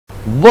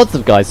What's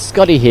up guys,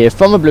 Skottyy here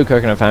from the Blue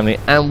Coconut family,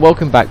 and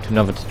welcome back to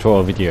another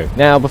tutorial video.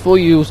 Now before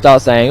you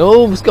start saying,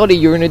 oh Skottyy,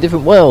 you're in a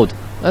different world,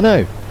 I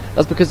know,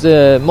 that's because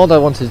the mod I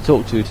wanted to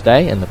talk to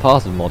today, and the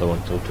part of the mod I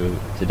want to talk to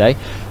today,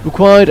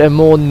 required a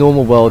more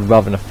normal world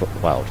rather than a foot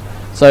world.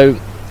 So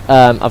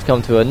I've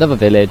come to another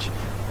village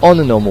on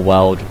a normal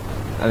world,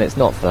 and it's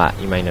not flat,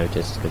 you may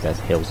notice, because there's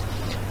hills.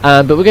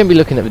 But we're going to be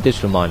looking at the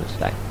digital miner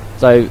today.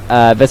 So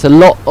there's a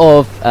lot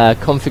of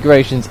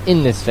configurations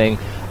in this thing.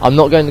 I'm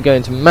not going to go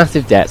into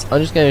massive depths, I'm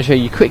just going to show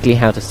you quickly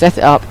how to set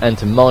it up and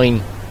to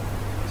mine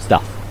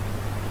stuff.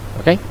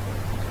 Okay?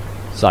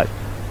 So,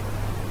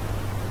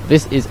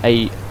 this is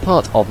a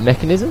part of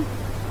Mekanism,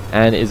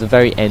 and it is a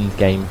very end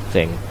game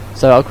thing.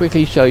 So I'll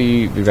quickly show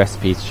you the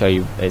recipe to show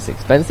you it's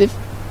expensive.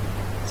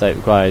 So it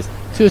requires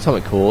 2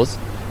 atomic cores.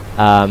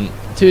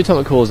 2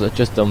 atomic cores are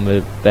just on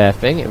the bare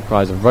thing. It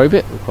requires a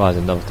robot, it requires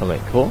another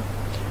atomic core.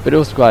 But it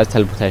also requires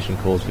teleportation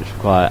cores, which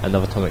require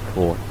another atomic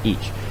core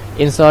each.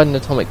 Inside an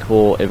atomic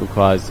core, it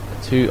requires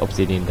 2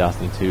 obsidian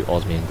dust and 2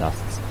 osmium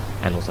dusts,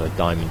 and also a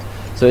diamond.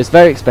 So it's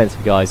very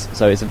expensive, guys.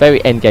 So it's a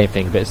very end game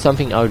thing, but it's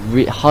something I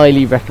would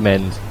highly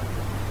recommend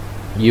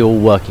you're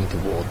working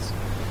towards.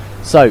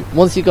 So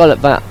once you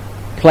got that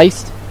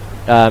placed,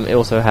 it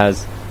also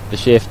has the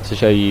shift to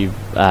show you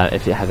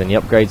if it has any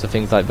upgrades or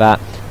things like that.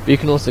 But you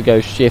can also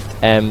go Shift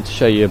M to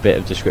show you a bit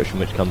of description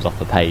which comes off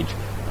the page,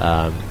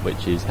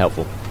 which is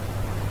helpful.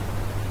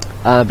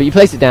 But you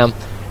place it down.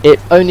 It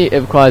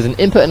requires an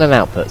input and an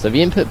output, so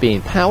the input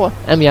being power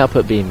and the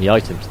output being the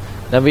items.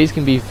 Now these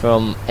can be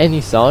from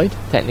any side.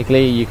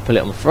 Technically you can put it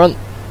on the front.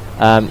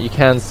 You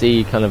can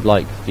see kind of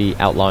like the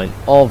outline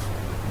of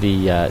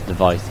the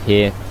device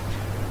here,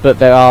 but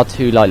there are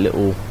 2 like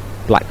little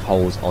black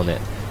holes on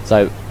it.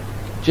 So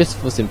just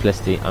for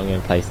simplicity, I'm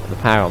going to place the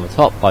power on the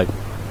top.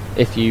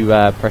 If you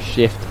press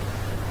shift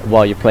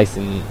while you're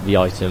placing the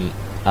item,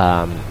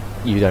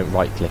 you don't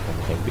right click on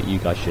the thing, but you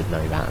guys should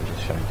know that. I'm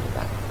just showing you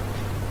that.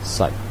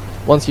 So,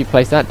 once you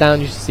place that down,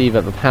 you should see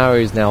that the power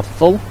is now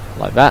full,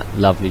 like that.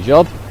 Lovely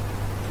job.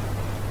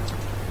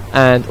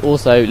 And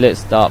also, let's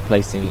start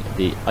placing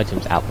the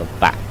items out the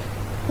back.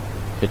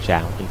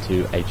 Ka-chow,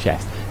 into a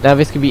chest. Now,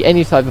 this can be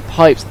any type of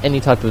pipes, any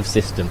type of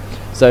system.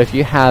 So, if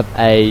you have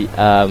a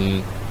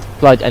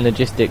applied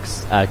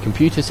energistics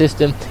computer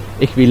system,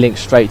 it can be linked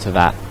straight to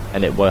that,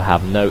 and it will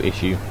have no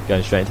issue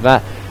going straight into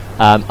that.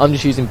 I'm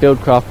just using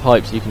Buildcraft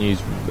pipes. You can use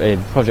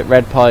Project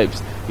Red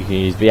pipes. You can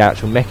use the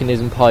actual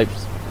Mekanism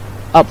pipes.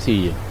 Up to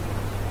you.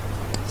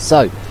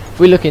 So, if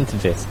we look into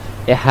this,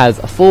 it has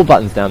 4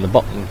 buttons down the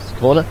bottom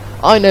corner.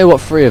 I know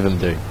what 3 of them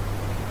do.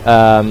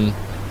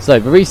 So,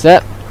 the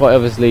reset, quite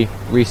obviously,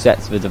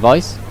 resets the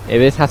device.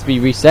 This has to be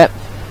reset.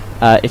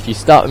 If you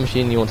start the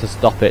machine, you want to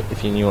stop it.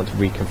 If you want to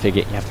reconfigure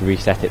it, you have to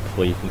reset it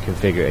before you can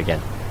configure it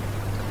again.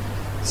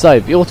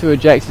 So, the auto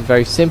eject is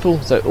very simple.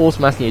 So, it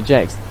automatically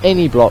ejects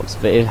any blocks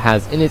that it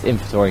has in its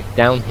inventory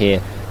down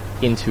here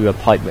into a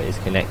pipe that is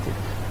connected.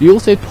 The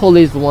auto pull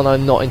is the one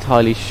I'm not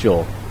entirely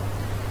sure.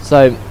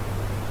 So,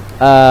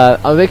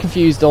 I'm a bit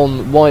confused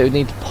on why it would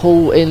need to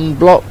pull in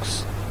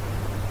blocks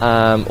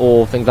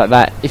or things like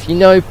that. If you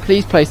know,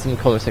 please place them in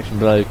the comment section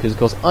below, because of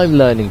course I'm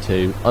learning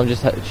too. I'm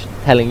just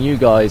telling you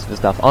guys the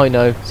stuff I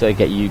know so I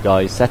get you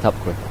guys set up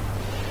quicker.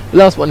 The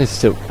last one is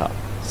silk cut.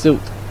 Silk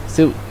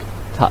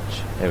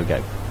touch. There we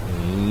go.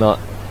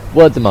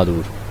 Words are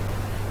muddled.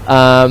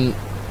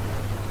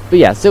 But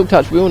yeah, Silk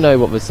Touch, we all know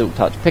what the Silk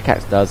Touch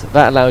pickaxe does.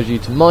 That allows you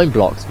to mine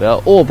blocks that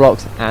are ore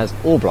blocks as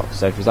ore blocks.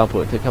 So for example,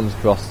 if it comes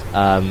across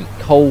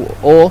coal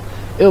ore,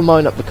 it will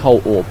mine up the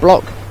coal ore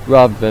block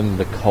rather than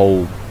the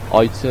coal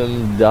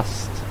item,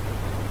 dust,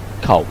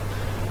 coal.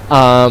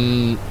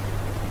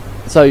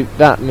 So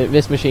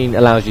this machine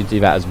allows you to do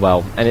that as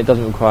well, and it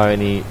doesn't require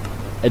any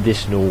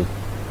additional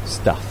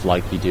stuff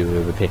like you do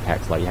with a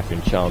pickaxe, like you have to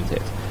enchant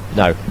it.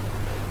 No.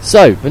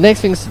 So the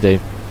next things to do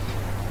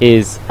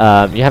is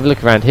you have a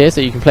look around here, so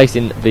you can place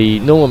in the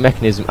normal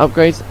Mekanism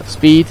upgrades of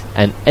speed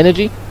and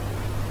energy.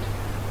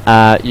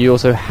 You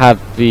also have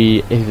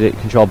is it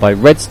controlled by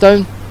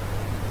redstone.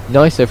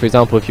 Nice. So for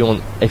example, if you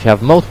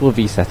have multiple of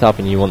these set up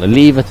and you want a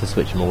lever to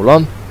switch them all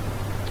on,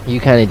 you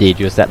can indeed.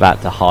 You'll set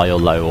that to high or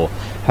low, or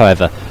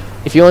however.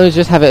 If you want to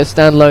just have it as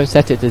standalone,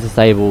 set it to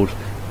disabled.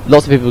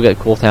 Lots of people get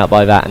caught out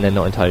by that and they're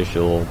not entirely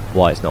sure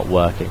why it's not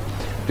working.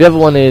 The other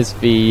one is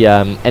the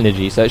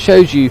energy. So it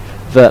shows you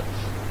that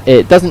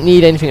it doesn't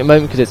need anything at the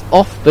moment because it's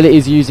off, but it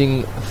is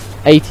using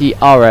 80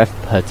 RF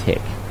per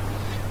tick.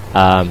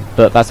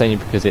 But that's only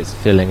because it's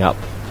filling up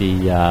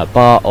the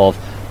bar of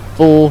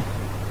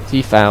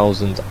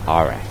 40,000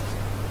 RF.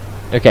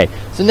 Okay,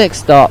 so next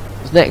stop,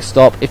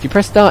 if you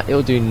press start, it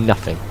will do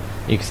nothing.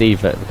 You can see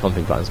that the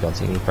config button's gone,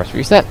 so you can press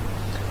reset.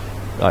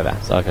 Like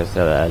that, so like I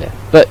said earlier.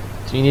 But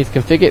so you need to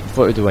configure it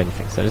before it will do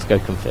anything, so let's go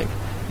config.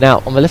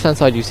 Now, on the left hand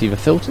side you see the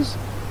filters,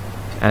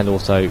 and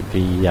also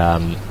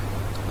the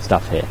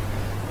stuff here.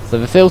 So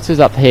the filters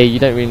up here you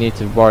don't really need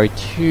to worry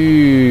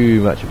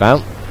too much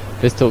about.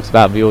 This talks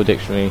about the ore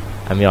dictionary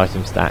and the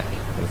item stack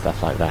and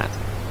stuff like that.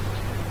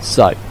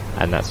 So,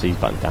 and that's these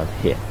buttons down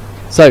here.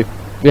 So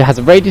it has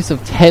a radius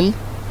of 10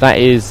 that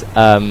is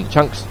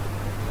chunks,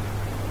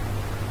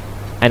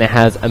 and it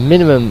has a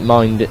minimum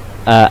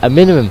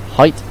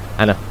height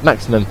and a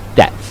maximum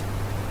depth,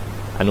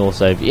 and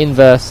also the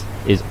inverse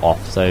is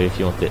off. So if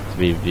you want it to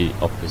be the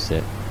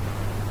opposite,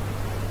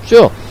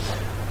 sure.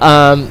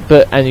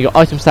 And you got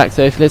item stack.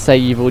 So if let's say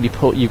you've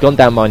gone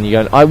down mine,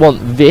 you're going, I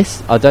want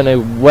this. I don't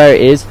know where it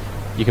is.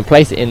 You can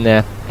place it in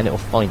there, and it will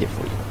find it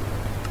for you.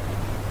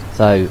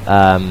 So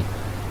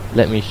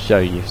let me show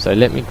you. So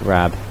let me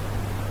grab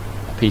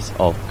a piece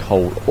of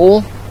coal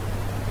ore.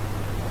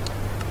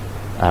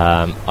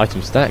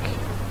 Item stack.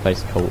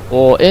 Place coal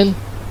ore in.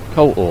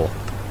 Coal ore.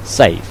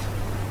 Save.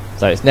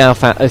 So it's now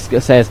found.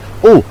 It says,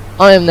 oh,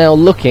 I am now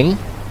looking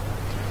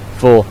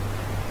for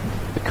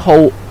the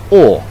coal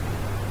ore.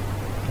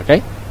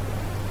 Okay,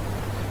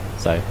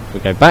 so if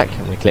we go back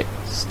and we click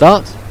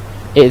start,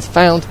 it is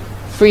found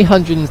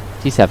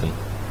 357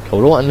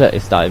 coal ore, and look,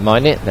 it started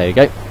mining it. There you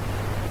go.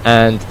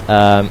 And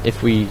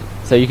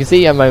so you can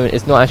see at the moment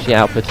it's not actually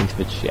output into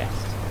the chest.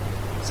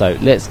 So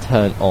let's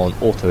turn on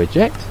auto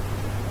eject.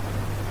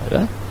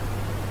 There.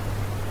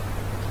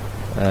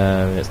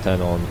 Let's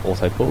turn on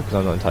auto pull, because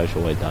I'm not entirely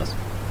sure what it does.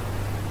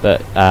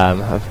 But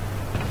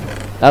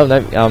oh no,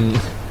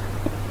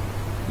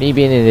 me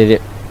being an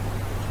idiot.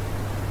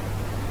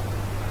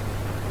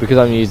 Because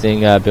I'm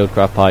using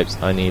buildcraft pipes,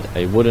 I need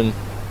a wooden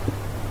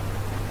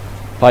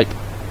pipe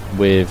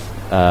with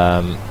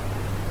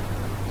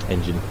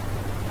engine.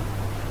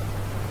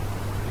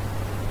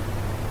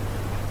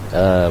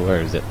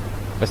 Where is it?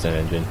 Redstone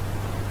engine.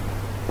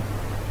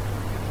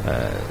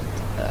 And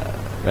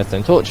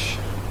redstone torch.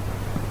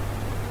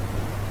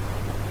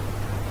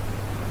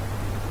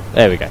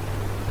 There we go.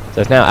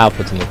 So it's now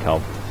outputting the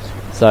coal.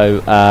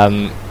 So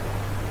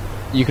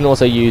you can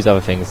also use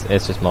other things.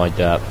 It's just my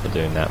dirt for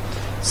doing that.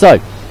 So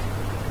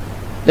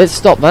let's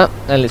stop that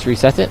and let's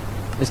reset it.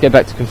 Let's go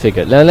back to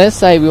configure. Now let's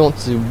say we want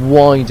to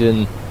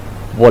widen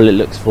what it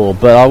looks for,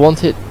 but I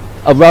want it,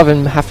 rather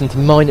than having to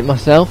mine it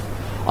myself,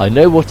 I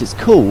know what it's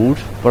called,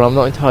 but I'm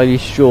not entirely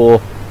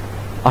sure.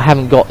 I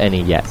haven't got any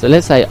yet. So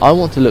let's say I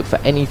want to look for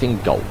anything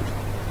gold.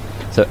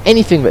 So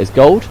anything that is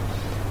gold,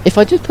 if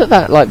I just put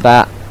that like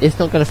that, it's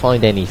not going to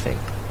find anything.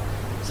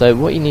 So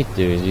what you need to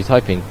do is you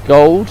type in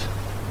gold,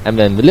 and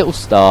then the little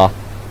star,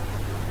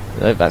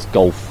 no, that's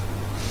golf,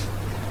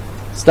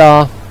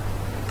 star,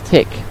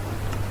 tick,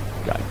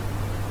 go.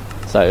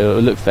 So it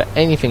will look for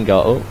anything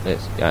gold. Oh,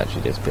 it's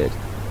actually disappeared.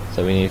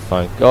 So we need to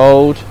find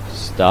gold,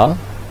 star,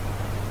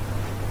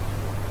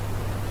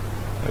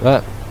 like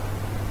that.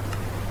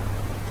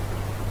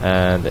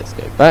 And let's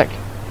go back.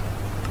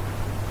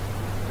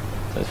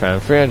 So it's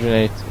found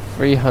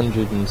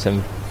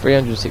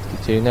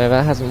 362. No,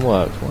 that hasn't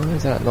worked. Why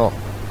is that not?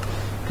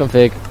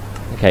 Config.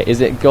 Okay,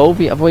 is it gold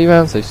the other way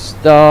around? So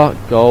star,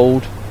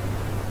 gold.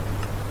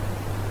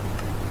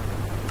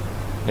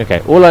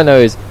 Okay, all I know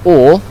is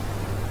ore,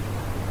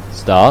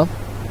 star,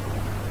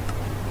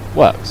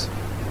 works.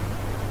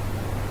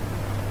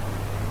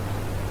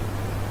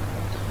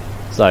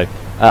 So,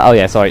 oh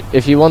yeah, sorry.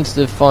 If you wanted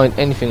to find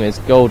anything that's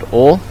gold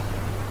ore,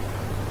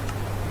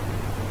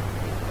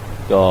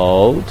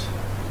 gold.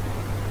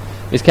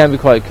 This can be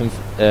quite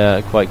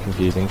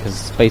confusing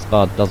because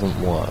spacebar doesn't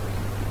work.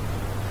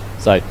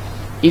 So,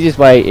 easiest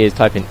way is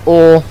type in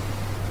ore,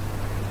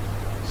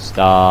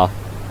 star,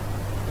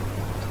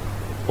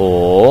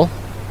 ore,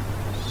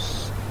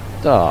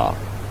 star.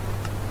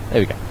 There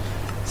we go.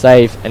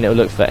 Save, and it will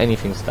look for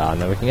anything star.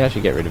 Now we can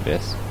actually get rid of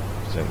this.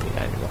 Just don't need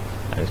that anymore.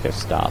 And let's go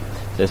star.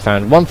 So it's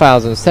found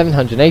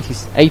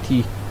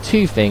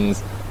 1,782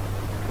 things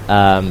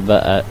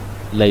that are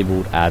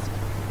labelled as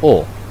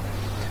ore.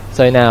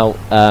 So now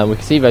we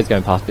can see those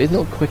going past, but it's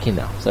not quick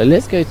enough. So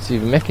let's go to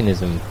the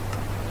Mekanism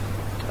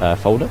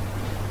folder,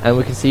 and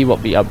we can see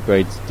what the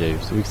upgrades do.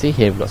 So we can see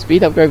here we've got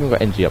speed upgrade, we've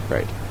got energy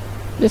upgrade.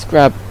 Let's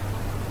grab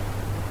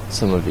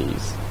some of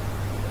these.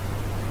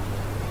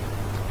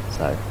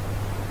 So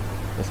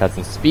let's add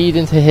some speed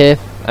into here,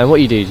 and what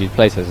you do is you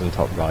place those on the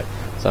top right.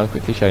 So I'm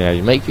quickly showing you how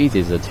you make these.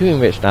 These are 2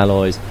 enriched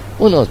alloys,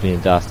 1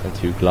 osmium dust, and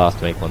 2 glass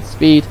to make 1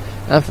 speed.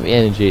 And for the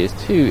energy, it's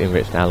 2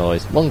 enriched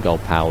alloys, 1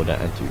 gold powder,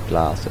 and 2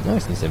 glass. So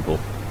nice and simple.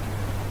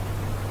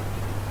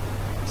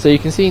 So you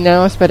can see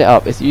now I sped it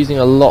up. It's using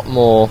a lot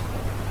more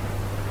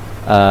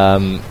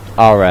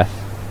RF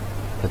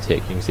per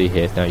tick. You can see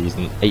here it's now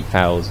using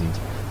 8,000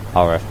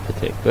 RF per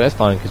tick, but that's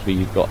fine because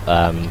we've got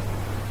a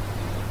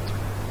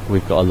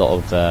lot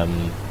of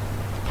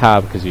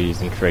power because we're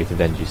using creative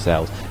energy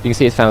cells. You can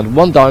see it's found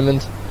 1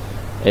 diamond,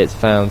 it's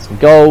found some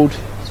gold,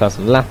 it's found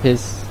some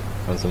lapis,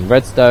 found some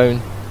redstone,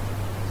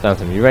 found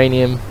some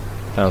uranium,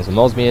 found some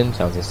osmium,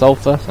 found some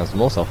sulfur, found some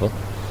more sulfur.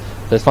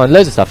 So it's found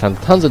loads of stuff, found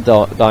tons of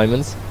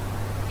diamonds,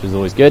 which is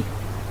always good.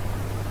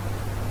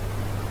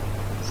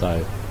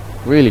 So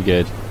really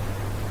good,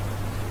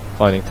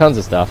 finding tons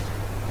of stuff.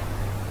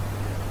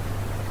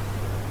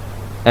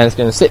 And it's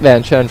going to sit there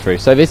and churn through.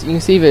 So this, you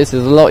can see this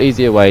is a lot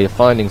easier way of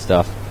finding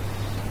stuff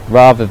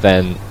rather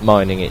than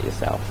mining it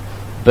yourself.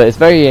 But it's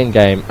very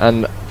in-game,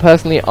 and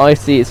personally I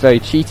see it's very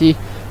cheaty,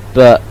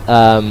 but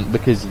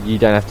because you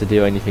don't have to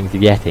do anything to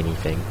get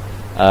anything.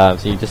 So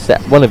you just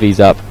set one of these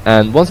up,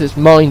 and once it's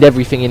mined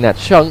everything in that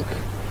chunk,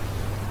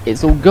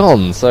 it's all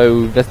gone,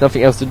 so there's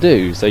nothing else to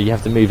do, so you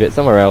have to move it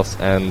somewhere else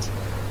and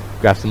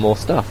grab some more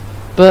stuff.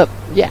 But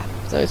yeah,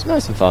 so it's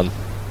nice and fun.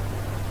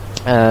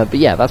 But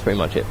yeah, that's pretty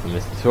much it from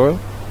this tutorial.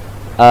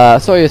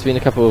 Sorry there's been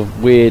a couple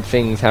of weird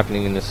things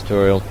happening in this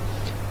tutorial.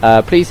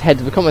 Please head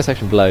to the comment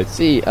section below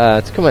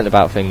to comment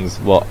about things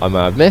what I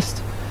might have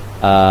missed.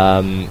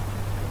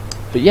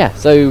 But yeah,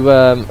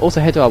 so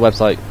also head to our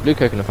website,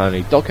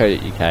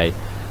 bluecoconutfamily.co.uk.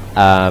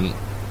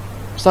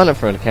 Sign up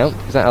for an account,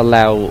 because that will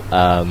allow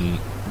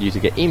you to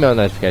get email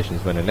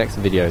notifications when the next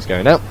video is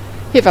going out.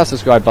 Hit that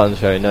subscribe button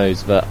so it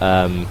knows that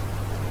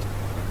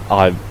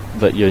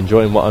that you're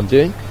enjoying what I'm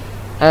doing.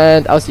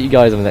 And I'll see you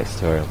guys on the next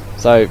tutorial.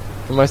 So,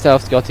 from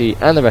myself, Skottyy,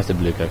 and the rest of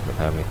the Blue Coconut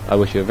family, I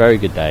wish you a very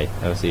good day,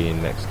 and I'll see you in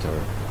the next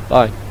tutorial.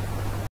 Bye!